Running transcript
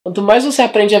Quanto mais você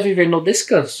aprende a viver no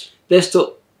descanso,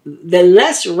 the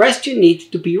less rest you need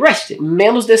to be rested.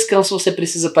 menos descanso você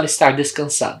precisa para estar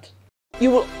descansado.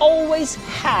 You will always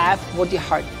have what your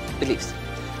heart believes.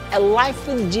 A life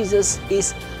with Jesus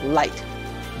is light.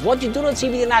 What you do not see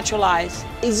with your natural eyes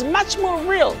is much more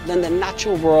real than the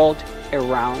natural world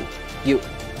around you.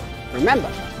 Remember,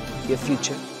 your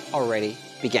future already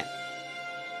began.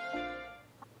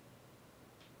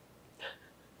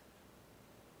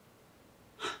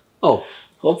 Oh,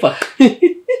 Opa!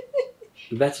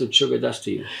 that's what sugar does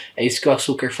to you. É isso que o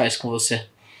açúcar faz com você.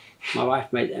 My wife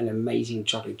made an amazing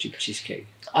chocolate chip cheesecake.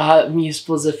 A minha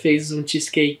esposa fez um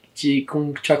cheesecake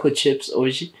com chocolate chips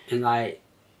hoje. And I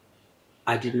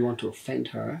didn't want to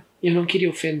offend her. Eu não queria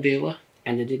ofendê-la.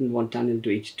 And I didn't want Daniel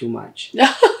to eat too much.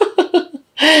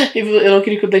 Eu não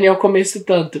queria que o Daniel comesse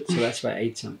tanto. So that's why I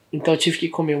ate some. Então eu tive que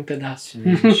comer um pedaço.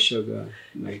 Sugar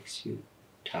makes you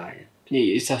tired.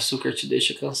 E esse açúcar te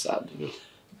deixa cansado, viu?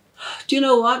 Do you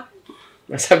know what?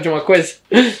 Mas sabe de uma coisa?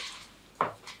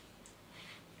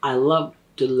 I love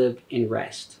to live in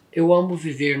rest. Eu amo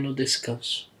viver no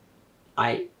descanso.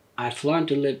 I've learned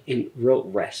to live in real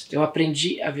rest. Eu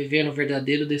aprendi a viver no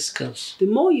verdadeiro descanso. The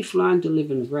more you've learned to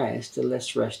live in rest, the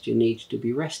less rest you need to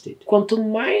be rested. Quanto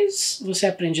mais você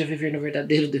aprende a viver no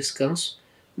verdadeiro descanso,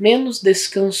 menos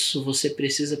descanso você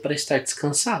precisa para estar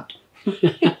descansado. Do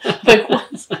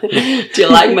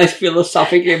you like my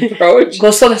philosophic approach?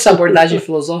 Gostou dessa abordagem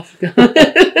filosófica?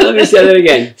 Let me say that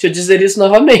again. Deixa eu dizer isso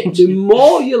novamente. The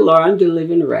more you learn to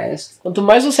live in rest, Quanto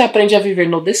mais você aprende a viver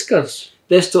no descanso,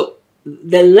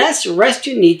 the less rest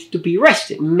you need to be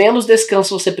rested. menos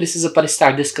descanso você precisa para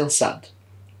estar descansado.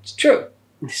 It's true.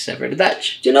 Isso é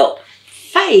verdade. You know,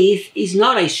 faith is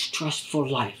not a stressful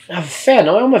life. A fé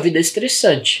não é uma vida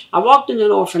estressante. I walked in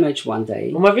an orphanage one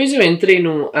day Uma vez eu entrei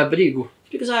num abrigo,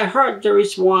 because I heard there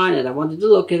is one and I wanted to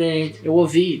look at it, eu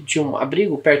ouvi de um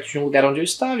abrigo perto de um lugar onde eu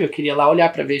estava, eu queria lá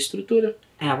olhar para ver a estrutura,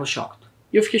 and I was shocked.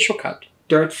 e eu fiquei chocado.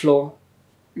 Dirt floor,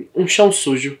 Um chão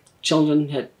sujo, children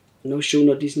had no shoe,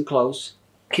 no decent clothes.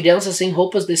 crianças sem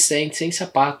roupas decentes, sem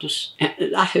sapatos.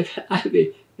 And I have a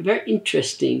very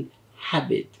interesting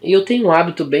habit E eu tenho um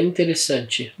hábito bem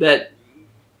interessante, that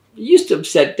used to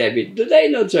upset Debbie. Today,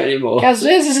 not so anymore. que às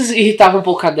vezes irritava um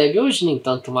pouco a Debbie, hoje nem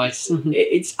tanto mais. I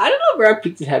don't know where I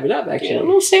picked this habit up, Eu actually.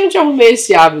 não sei onde arrumei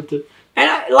esse hábito. And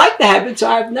I like the habit, so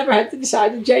I've never had to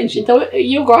decide to change it. Então,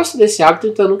 e eu gosto desse hábito,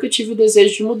 então eu nunca tive o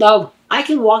desejo de mudá-lo. I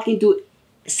can walk into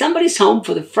somebody's home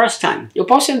for the first time, Eu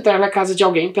posso entrar na casa de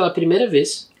alguém pela primeira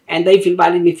vez, and they've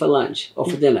invited me for lunch or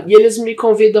for dinner. e eles me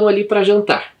convidam ali para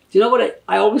jantar. Do you know what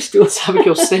I always do? Sabe o que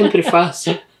eu sempre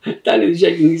faço? Daniel's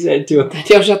shaking his head too.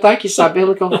 Daniel já tá aqui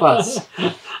sabendo o que eu faço.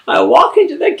 I walk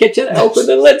into the kitchen, I open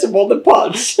the lids of all the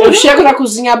pots. Eu chego na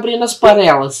cozinha abrindo as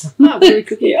panelas. Oh, very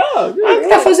cookie. Oh, good.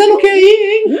 Tá fazendo o que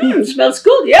aí, hein? Smells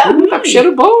good, yeah. Tá com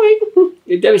cheiro bom, hein?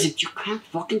 And Debbie said, you can't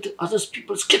walk into other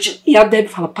people's kitchen. E a Debbie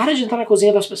fala, para de entrar na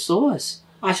cozinha das pessoas.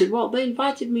 I said, well, they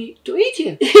invited me to eat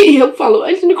here. E eu falo,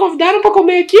 eles me convidaram pra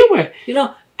comer aqui, ué. You know,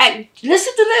 and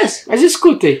listen to this. Mas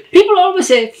escutem, People always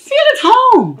say, feel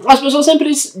at home. as pessoas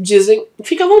sempre dizem,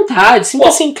 fica à vontade,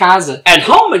 sinta-se em casa. At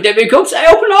home, and Debbie cooks, I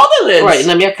open all the lids. Ué,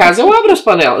 na minha casa eu abro as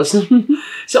panelas.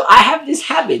 So I have this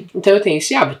habit, Então eu tenho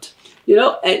esse hábito. you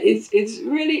know, and it's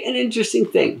really an interesting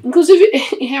thing. Inclusive,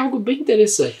 é algo bem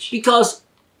interessante. Because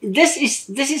this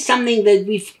is something that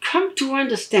we've come to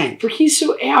understand. Porque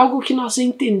isso é algo que nós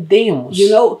entendemos. You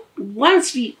know,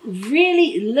 once we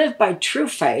really live by true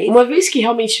faith, Uma vez que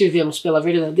realmente vivemos pela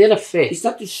verdadeira fé, it's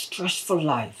not a stressful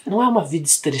life. não é uma vida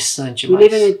estressante We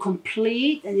live in mais. a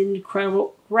complete and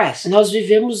incredible rest. Nós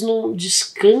vivemos num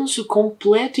descanso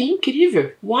completo e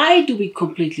incrível. Why do we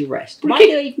completely rest? Por Why que-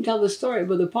 did I even tell the story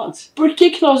about the pots? Por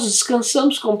que nós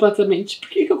descansamos completamente? Por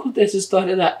que eu contei essa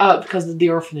história da... because of the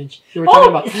orphanage. You were Oh, talking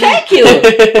about. thank you!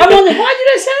 I wondered, why did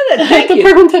I say that? Thank Tô you.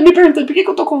 me perguntando por que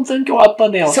eu tô contando que eu abro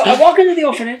panela. So I walk into the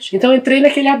orphanage, Então eu entrei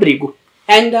naquele abrigo.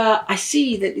 and I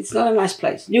see that it's not a nice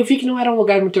place. E eu vi que não era um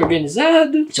lugar muito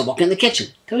organizado. So I walk in the kitchen.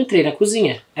 Então eu entrei na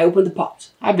cozinha. I open the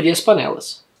pots, Abri as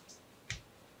panelas.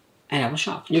 and I was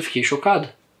shocked. E eu fiquei chocado.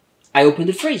 I opened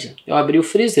the freezer. Eu abri o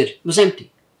freezer. It was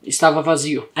empty. Estava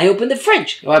vazio. I opened the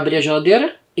fridge. Eu abri a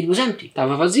geladeira. It was empty.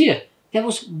 Estava vazia. There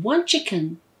was one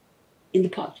chicken in the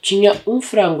pot, Tinha um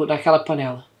frango naquela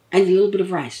panela. and a little bit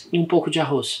of rice, E um pouco de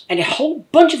arroz. and a whole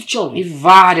bunch of E children.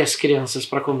 várias crianças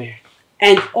para comer.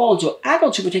 And also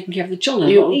adults who were taking care of the children,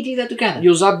 You- all eating that together. E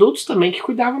os adultos também que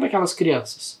cuidavam daquelas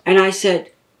crianças. And I said,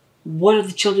 what are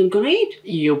the children going to eat?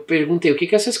 E eu perguntei, o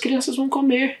que essas crianças vão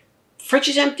comer?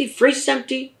 Fridge is empty, freezer is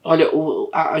empty, Olha,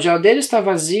 a geladeira está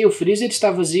vazia, o freezer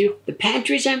está vazio, the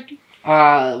pantry is empty.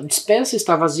 a despensa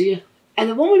está vazia. And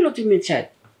the woman looked at me and said,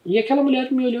 E aquela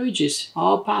mulher me olhou e disse: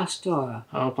 Oh, pastor,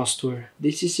 pastor,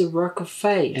 this is a work of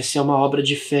faith. essa é uma obra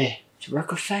de fé. It's a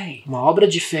work of faith. Uma obra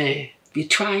de fé. We're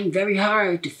trying very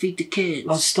hard to feed the kids.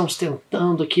 Nós estamos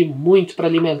tentando aqui muito para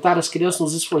alimentar as crianças,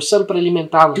 nos esforçando para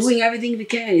alimentá-las. Doing everything we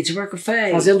can. It's a work of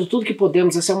faith. Fazendo tudo que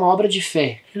podemos. Essa é uma obra de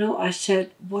fé. You know, I said,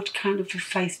 what kind of a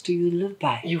faith do you live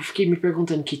by? E eu fiquei me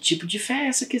perguntando, que tipo de fé é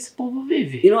essa que esse povo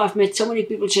vive? You know, I've met so many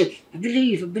people who say, I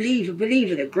believe, I believe, I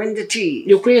believe, and they grind the teeth.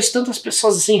 Eu conheço tantas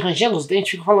pessoas assim, rangendo os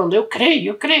dentes, ficam falando, eu creio,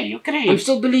 eu creio, eu creio. I'm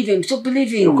still believing, I'm still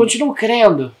believing. Eu continuo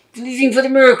crendo. Believing for the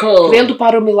miracle. Crendo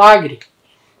para o milagre.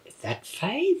 Is that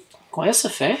faith? Com essa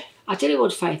fé, I'll tell you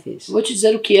what faith is. vou te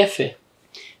dizer o que é fé.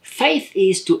 Faith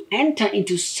is to enter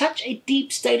into such a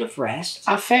deep state of rest.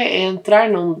 A fé é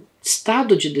entrar num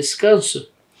estado de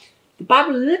descanso. The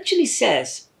Bible literally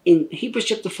says in Hebrews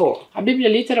chapter 4. A Bíblia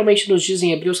literalmente nos diz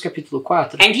em Hebreus capítulo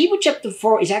 4. And Hebrews chapter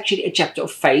 4 is actually a chapter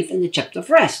of faith and a chapter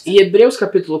of rest. E Hebreus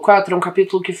capítulo 4 é um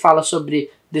capítulo que fala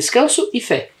sobre descanso e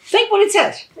fé. Think what it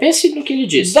says. Pense no que ele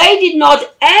diz. They did not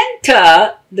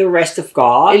enter the rest of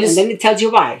God, and then it tells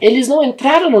you why. Eles não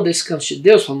entraram no descanso de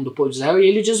Deus, falando do povo de Israel, e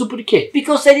ele diz o porquê.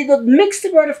 Because they did not mix the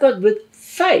word of God with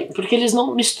faith. Porque eles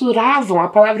não misturavam a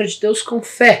palavra de Deus com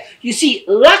fé. You see,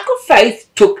 lack of faith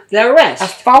took their rest. A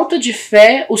falta de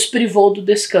fé os privou do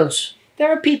descanso. There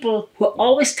are people who are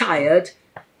always tired,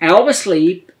 and always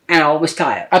sleep, and always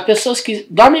tired. Há pessoas que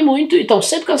dormem muito e estão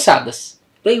sempre cansadas.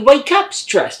 They wake up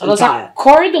stressed and Elas tired.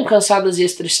 acordam cansadas e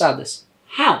estressadas.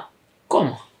 How?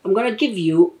 Como? I'm going to give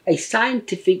you a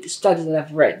scientific study that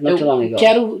I've read not too long Eu ago.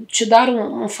 quero te dar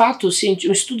um fato,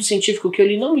 um estudo científico que eu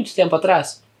li não muito tempo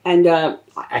atrás. And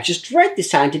I just read the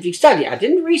scientific study. I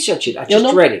didn't research it. I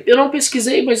just read it. Eu não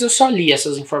pesquisei, mas eu só li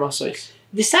essas informações.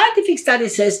 The scientific study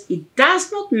says it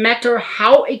does not matter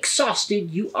how exhausted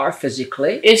you are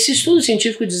physically. Esse estudo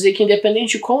científico diz que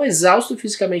independente de quão exausto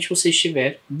fisicamente você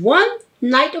estiver, One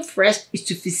night of rest is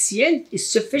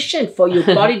sufficient for your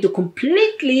body to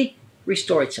completely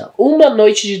restore itself. uma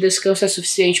noite de descanso é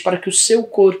suficiente para que o seu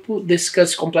corpo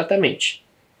descanse completamente.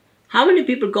 How many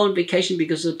people go on vacation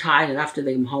because they're tired and after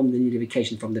they come home they need a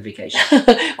vacation from the vacation?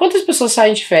 Quantas pessoas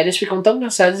saem de férias, ficam tão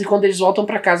cansadas e quando eles voltam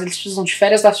para casa eles precisam de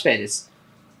férias das férias?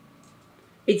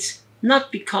 It's not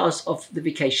because of the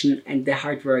vacation and the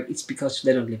hard work, it's because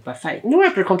they don't live by faith. Não é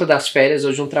por conta das férias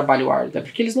ou de um trabalho árduo, é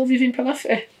porque eles não vivem pela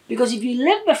fé. Because if you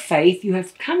live by faith, you have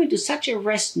come into such a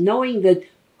rest knowing that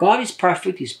God is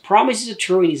perfect, His promises are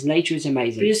true, and His nature is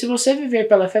amazing. Porque se você viver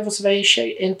pela fé, você vai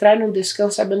entrar num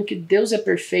descanso sabendo que Deus é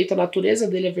perfeito, a natureza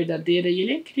dele é verdadeira e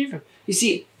ele é incrível. You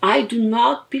see, I do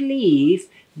not believe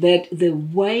that the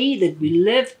way that we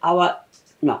live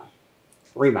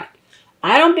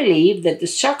I don't believe that the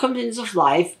circumstances of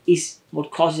life is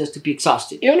what causes us to be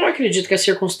exhausted. Eu não acredito que as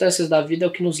circunstâncias da vida é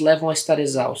o que nos levam a estar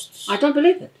exaustos. I don't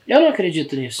believe it. Eu não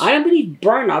acredito nisso. I don't believe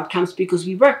burnout comes because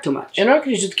we work too much. Eu não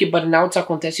acredito que burnouts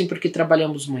acontecem porque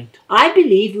trabalhamos muito. I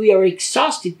believe we are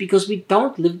exhausted because we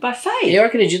don't live by faith. Eu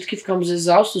acredito que ficamos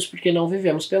exaustos porque não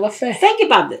vivemos pela fé. Think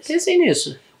about this. Pensem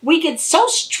nisso. We get so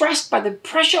stressed by the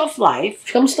pressure of life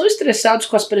Ficamos tão estressados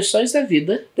com as pressões da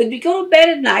vida that we go to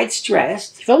bed at night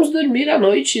stressed, que vamos dormir à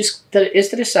noite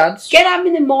estressados. get up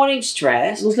in the morning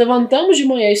stressed. Nos levantamos de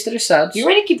manhã estressados. You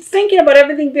really keep thinking about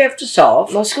everything we have to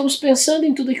solve. Nós ficamos pensando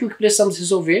em tudo aquilo que precisamos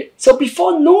resolver. So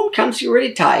before noon comes, you're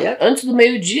really tired. Antes do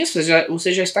meio-dia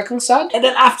você já está cansado. And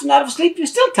then after night of sleep, you're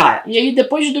still tired. E aí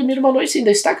depois de dormir uma noite você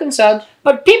ainda está cansado.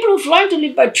 But people who've learned to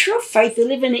live by true faith, they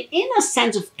live in an inner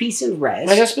sense of peace and rest.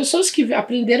 Mas as pessoas que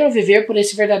aprenderam a viver por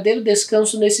esse verdadeiro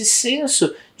descanso, nesse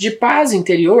senso de paz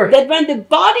interior, That when the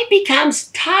body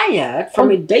becomes tired from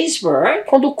a day's work,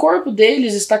 quando o corpo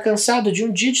deles está cansado de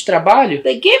um dia de trabalho,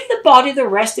 they give the body the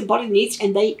rest the body needs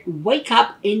and they wake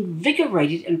up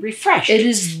invigorated and refreshed.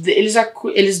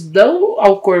 eles dão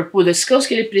ao corpo o descanso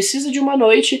que ele precisa de uma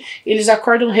noite, eles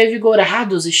acordam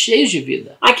revigorados e cheios de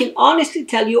vida. I can honestly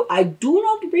tell you, I do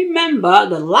not remember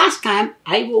the last time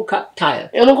I woke up tired.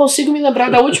 Eu não consigo me lembrar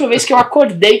da última vez que eu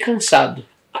acordei cansado.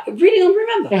 I really don't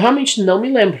remember. Eu realmente não me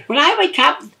lembro. When I wake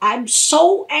up, I'm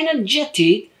so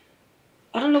energetic,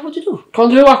 I don't know what to do.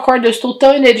 Quando eu acordo, eu estou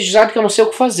tão energizado que eu não sei o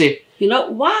que fazer. You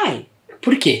know why?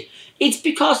 Por quê? It's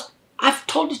because I've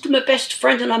told this to my best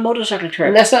friend on a motorcycle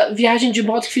trip. Nessa viagem de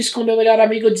moto que fiz com o meu melhor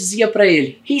amigo, eu dizia pra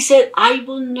ele. He said, I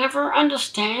will never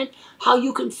understand how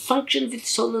you can function with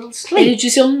so little sleep. Ele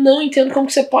disse, eu não entendo como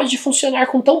que você pode funcionar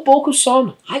com tão pouco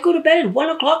sono. I go to bed at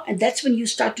 1 o'clock and that's when you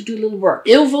start to do a little work.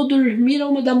 Eu vou dormir à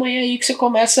 1 da manhã aí que você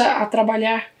começa a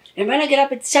trabalhar. And when I get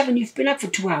up at 7, you've been up for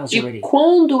 2 hours already. E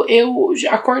quando eu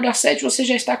acordo às 7, você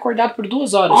já está acordado por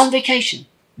 2 horas. On vacation.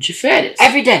 De férias.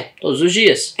 Every day. Todos os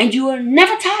dias. And you are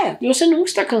never tired. E você nunca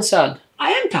está cansado.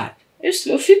 I am tired.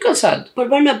 Eu fico cansado. But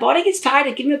when my body gets tired,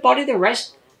 I give my body the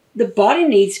rest the body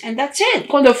needs, and that's it.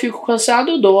 Quando eu fico cansado,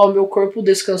 eu dou ao meu corpo o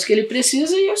descanso que ele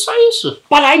precisa e é só isso.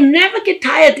 But I never get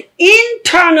tired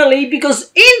internally, because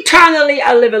internally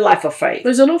I live a life of faith.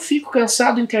 Mas eu não fico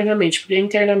cansado internamente, porque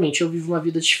internamente eu vivo uma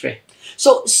vida de fé.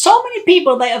 So many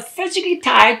people, they are physically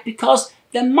tired because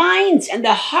the minds and the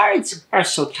hearts are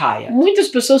so tired. Muitas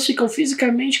pessoas ficam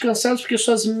fisicamente cansadas porque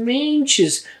suas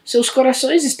mentes, seus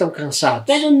corações estão cansados.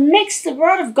 They don't mix the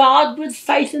word of God with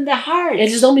faith in the heart.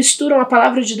 Eles não misturam a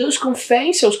palavra de Deus com fé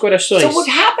em seus corações. So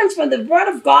what happens when the word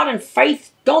of God and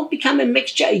faith don't become a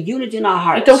mixture, a unity in our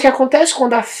hearts? Então o que acontece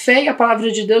quando a fé e a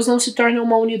palavra de Deus não se tornam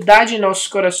uma unidade em nossos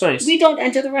corações? We don't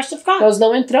enter the rest of God. Nós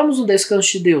não entramos no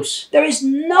descanso de Deus. There is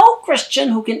no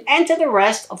Christian who can enter the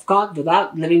rest of God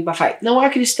without living by faith. Não há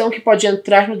cristão que pode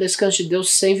entrar no descanso de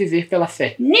Deus sem viver pela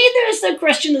fé. Neither is the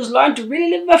Christian who's learned to really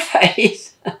live by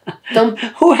faith.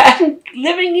 Who hasn't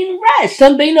living in rest.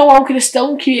 Também não há um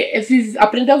cristão que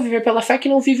aprendeu a viver pela fé que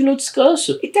não vive no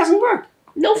descanso. It doesn't work.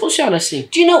 Não funciona assim.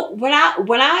 Do you know, when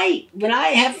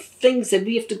I have things that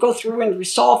we have to go through and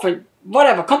resolve and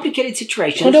whatever, complicated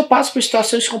situations. Quando eu passo por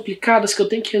situações complicadas que eu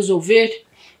tenho que resolver,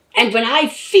 and when I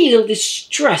feel this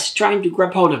stress trying to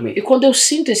grab hold of me. E quando eu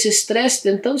sinto esse estresse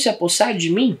tentando se apossar de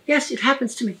mim. Yes, it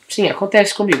happens to me. Sim,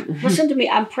 acontece comigo. Listen to me,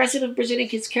 I'm president of Brazilian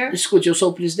Kids Care. Escute, eu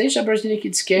sou o presidente da Brazilian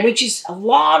Kids Care. Which is a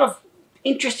lot of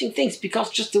interesting things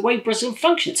because just the way Brazil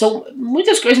functions. São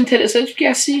muitas coisas interessantes porque é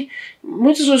assim,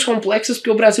 muitas coisas complexas porque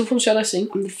o Brasil funciona assim.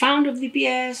 I'm the founder of the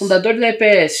EPS. Fundador da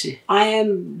EPS. I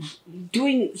am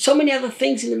doing so many other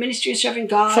things in the ministry of serving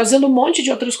God. Fazendo um monte de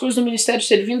outras coisas no ministério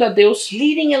servindo a Deus.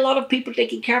 Leading a lot of people,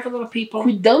 taking care of a lot of people.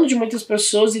 Cuidando de muitas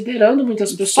pessoas, liderando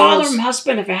muitas pessoas. Father and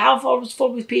husband of a household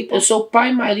full with people. Eu sou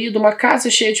pai e marido, uma casa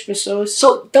cheia de pessoas.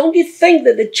 So don't you think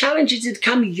that the challenges that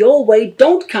come your way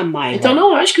don't come my way? Então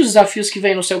não acho que os desafios que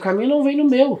vêm no seu caminho não vêm no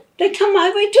meu. They come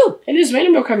my way too. Eles vêm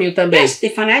no meu caminho também. Yes, the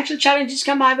financial challenges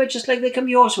come my way just like they come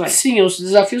yours way. Sim, os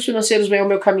desafios financeiros vêm ao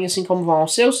meu caminho assim como vão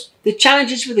aos seus. The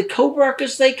challenges with the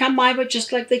co-workers, they come my way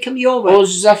just like they come your way.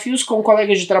 Os desafios com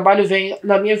colegas de trabalho vêm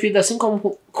na minha vida assim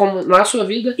como na sua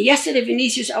vida. Yesterday,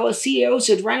 Vinicius, our CEO,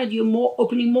 said, Reinhard, you're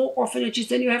opening more orphanages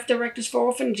than you have directors for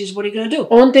orphanages. What are you going to do?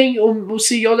 Ontem, o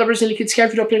CEO da Brazilian Kids Care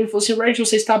virou para mim e falou assim, Reinhard,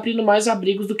 você está abrindo mais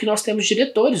abrigos do que nós temos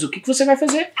diretores. O que você vai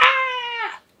fazer?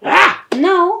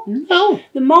 No. Não.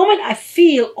 The moment I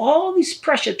feel all this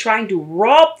pressure trying to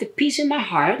rob the peace in my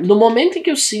heart, no momento em que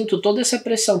eu sinto toda essa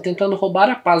pressão tentando roubar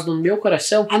a paz do meu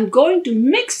coração, I'm going to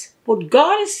mix what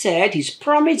God has said, His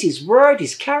promise, His word,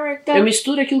 His character. Eu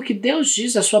misturo aquilo que Deus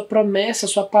diz, a sua promessa, a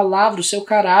sua palavra, o seu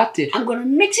caráter. I'm going to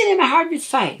mix it in my heart with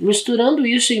faith. Misturando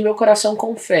isso em meu coração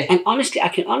com fé. And honestly, I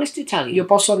can honestly tell you. E eu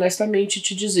posso honestamente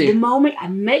te dizer. The moment I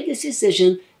make this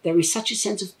decision, there is such a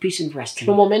sense of peace and rest in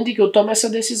me. No momento em que eu tomo essa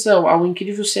decisão, há um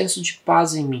incrível senso de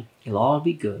paz em mim. It'll all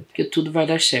be good. Porque tudo vai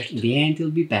dar certo. In the end, it'll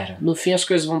be better. No fim, as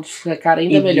coisas vão ficar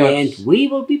ainda melhores. In the end, we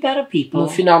will be better people. No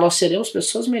final, nós seremos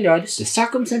pessoas melhores. The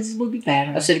circumstances will be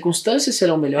better. As circunstâncias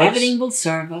serão melhores. Everything will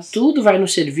serve us. Tudo vai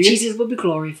nos servir. Jesus will be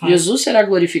glorified. Jesus será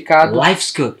glorificado.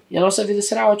 Life's good. E a nossa vida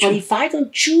será ótima. But if I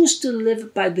don't choose to live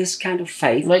by this kind of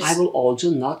faith, I will also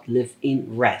not live in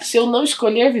rest. Se eu não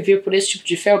escolher viver por esse tipo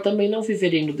de fé, eu também não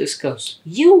viverei no descanso.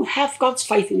 You have God's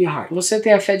faith in your heart. Você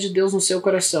tem a fé de Deus no seu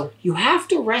coração. You have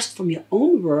to rest from your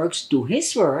own works to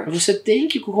His work. Você tem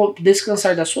que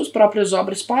descansar das suas próprias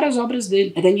obras para as obras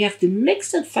dele. And then you have to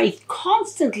mix that faith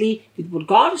constantly with what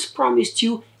God has promised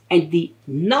you and the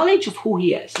knowledge of who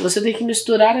He is. Você tem que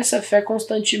misturar essa fé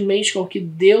constantemente com o que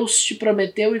Deus te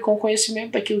prometeu e com o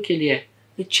conhecimento daquilo que Ele é.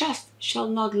 The just shall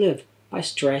not live by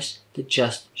stress, the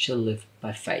just shall live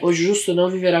by faith. O justo não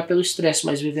viverá pelo estresse,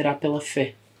 mas viverá pela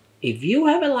fé. If you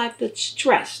have a life that's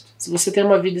stressed, se você tem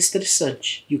uma vida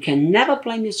estressante, you can never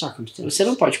blame your circumstances. Você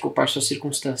não pode culpar suas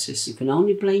circunstâncias. You can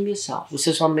only blame yourself.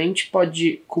 Você somente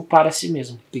pode culpar a si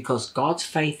mesmo. Because God's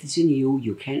faith is in you,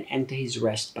 you can enter His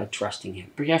rest by trusting Him.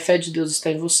 Porque a fé de Deus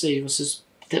está em você e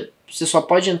você só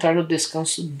pode entrar no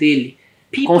descanso dele,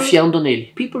 confiando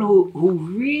nele. People who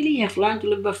really have learned to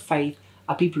live by faith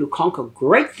are people who conquer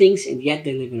great things and yet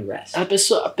they live in rest.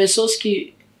 Pessoas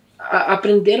que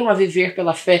aprenderam a viver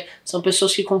pela fé são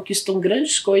pessoas que conquistam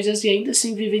grandes coisas e ainda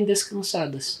assim vivem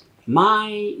descansadas.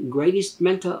 My greatest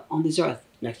mentor on this earth,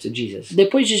 next to Jesus.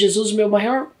 Depois de Jesus, meu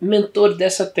maior mentor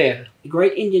dessa terra. A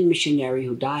great Indian missionary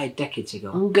who died decades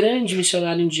ago. Um grande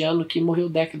missionário indiano que morreu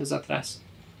décadas atrás.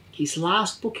 His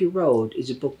last book he wrote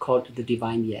is a book called The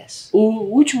Divine Yes. O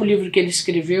último livro que ele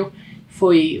escreveu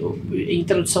foi, em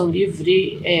tradução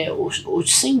livre, o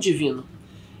Sim Divino.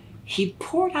 He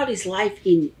poured out his life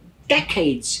in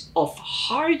decades of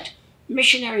hard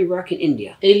missionary work in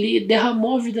India. Ele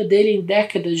derramou a vida dele em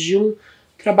décadas de um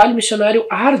trabalho missionário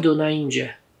árduo na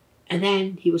Índia. And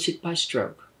then he was hit by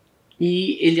stroke.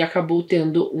 E ele acabou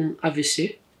tendo um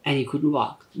AVC. And he couldn't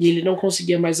walk. E ele não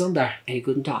conseguia mais andar. And he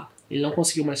couldn't talk. Ele não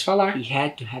conseguiu mais falar. He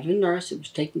had to have a nurse that was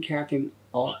taking care of him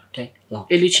all day long.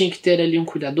 Ele tinha que ter ali um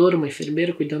cuidador, uma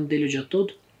enfermeira cuidando dele o dia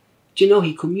todo. Do you know,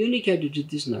 he communicated to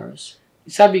this nurse.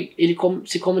 Sabe, ele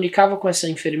se comunicava com essa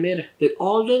enfermeira. That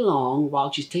all day long,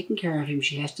 while she's taking care of him,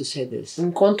 she has to say this.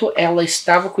 Enquanto ela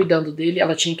estava cuidando dele,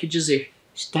 ela tinha que dizer: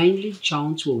 Stanley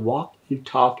Jones will walk and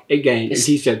talk again. And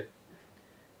he said,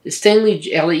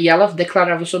 ela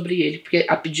declarava sobre ele, porque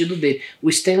a pedido dele, o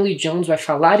Stanley Jones vai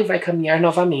falar e vai caminhar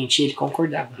novamente. E ele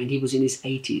concordava. and he was in his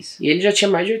 80s. E ele já tinha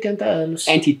mais de 80 anos.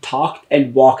 And he talked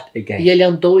and walked again. E ele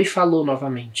andou e falou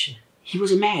novamente. He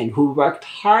was a man who worked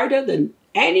harder than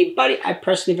anybody I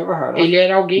personally have ever heard of. Ele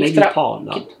era alguém que,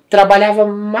 que trabalhava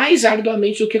mais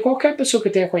arduamente do que qualquer pessoa que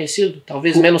eu tenha conhecido,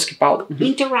 talvez menos que Paulo.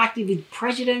 Interacted with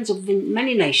presidents of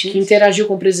many nations. Que interagiu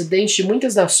com presidentes de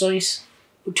muitas nações.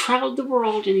 Who traveled the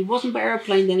world, and he wasn't by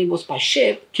airplane, then he was by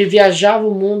ship. Que viajava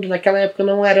o mundo. Naquela época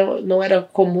não era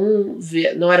comum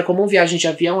viagem de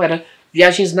avião, era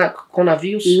viagens com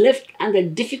navios. Lived under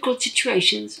difficult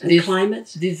situations and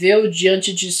climates. Viveu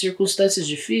diante de circunstâncias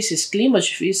difíceis, climas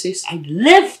difíceis. And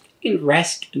lived in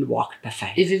rest and walked by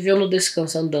faith. E viveu no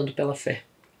descanso andando pela fé.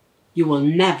 You will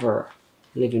never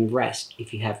live in rest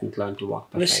if you haven't learned to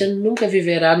walk by Você faith. nunca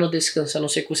viverá no descanso, a não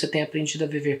ser que você tenha aprendido a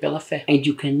viver pela fé. And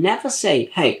you can never say,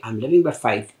 hey, I'm living by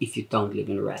faith if you don't live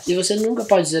in rest. E você nunca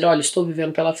pode dizer, olha, estou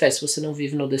vivendo pela fé, se você não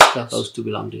vive no descanso. Those two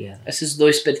belong together. Esses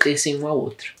dois pertencem um ao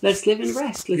outro. Let's live in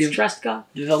rest. Let's trust God.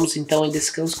 Vivamos então em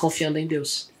descanso, confiando em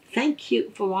Deus. Thank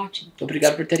you for watching.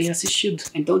 Obrigado por terem assistido.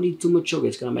 And don't eat too much sugar,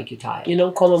 it's gonna make you tired. E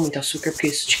não coma muito açúcar, porque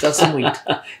isso te cansa muito.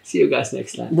 See you guys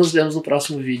next time. Nos vemos no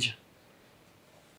próximo vídeo.